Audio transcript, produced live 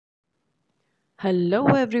Hello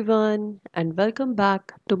everyone and welcome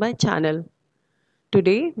back to my channel.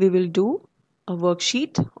 Today we will do a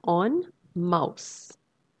worksheet on mouse.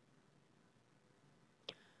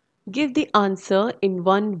 Give the answer in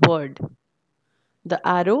one word. The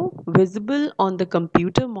arrow visible on the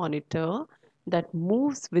computer monitor that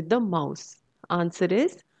moves with the mouse. Answer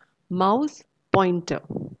is mouse pointer.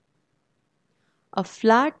 A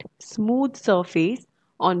flat, smooth surface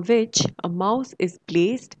on which a mouse is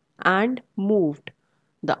placed and moved.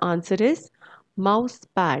 The answer is mouse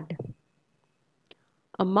pad.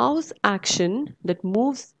 A mouse action that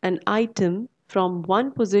moves an item from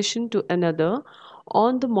one position to another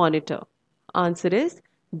on the monitor. Answer is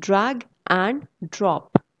drag and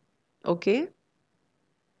drop. Okay?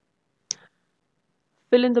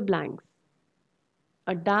 Fill in the blanks.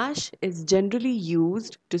 A dash is generally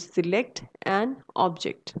used to select an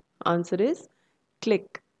object. Answer is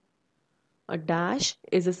click. A dash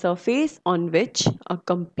is a surface on which a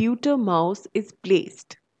computer mouse is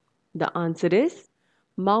placed. The answer is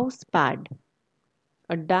mouse pad.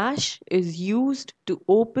 A dash is used to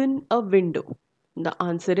open a window. The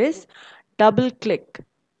answer is double click.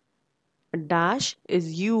 A dash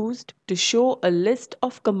is used to show a list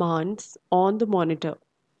of commands on the monitor.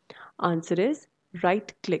 Answer is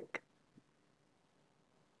right click.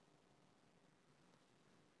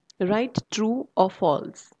 Write true or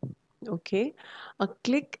false. Okay. A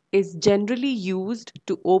click is generally used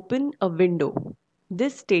to open a window.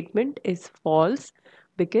 This statement is false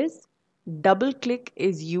because double click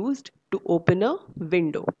is used to open a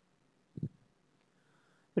window.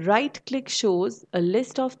 Right click shows a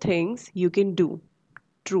list of things you can do.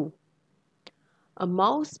 True. A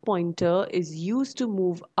mouse pointer is used to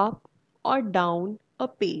move up or down a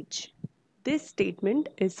page. This statement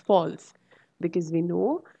is false because we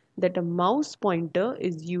know that a mouse pointer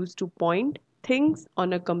is used to point things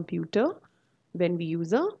on a computer when we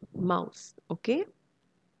use a mouse. Okay.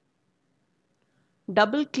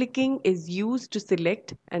 Double clicking is used to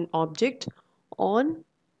select an object on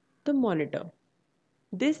the monitor.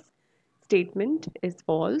 This statement is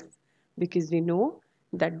false because we know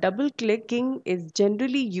that double clicking is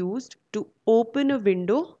generally used to open a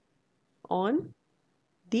window on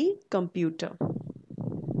the computer.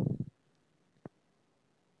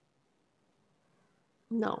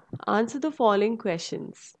 Now, answer the following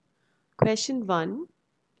questions. Question 1.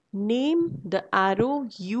 Name the arrow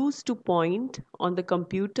used to point on the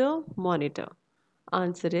computer monitor.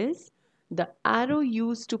 Answer is the arrow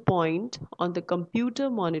used to point on the computer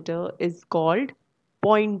monitor is called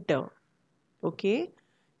pointer. Okay.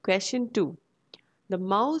 Question 2. The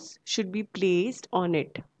mouse should be placed on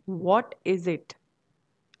it. What is it?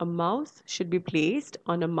 A mouse should be placed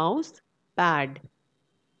on a mouse pad.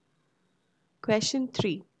 Question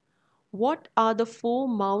 3. What are the four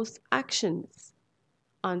mouse actions?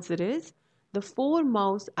 Answer is the four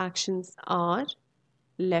mouse actions are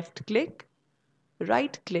left click,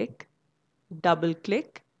 right click, double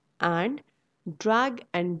click, and drag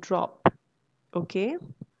and drop. Okay.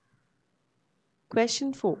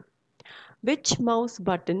 Question 4. Which mouse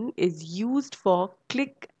button is used for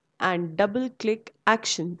click and double click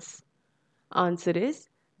actions? Answer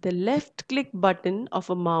is the left click button of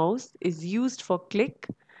a mouse is used for click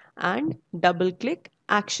and double click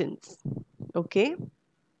actions. Okay.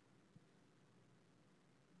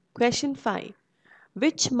 Question 5.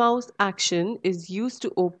 Which mouse action is used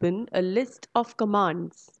to open a list of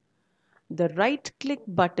commands? The right click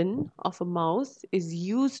button of a mouse is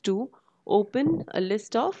used to open a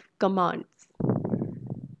list of commands.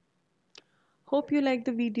 Hope you like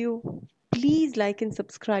the video. Please like and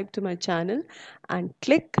subscribe to my channel and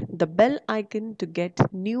click the bell icon to get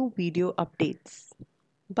new video updates.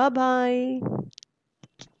 Bye bye.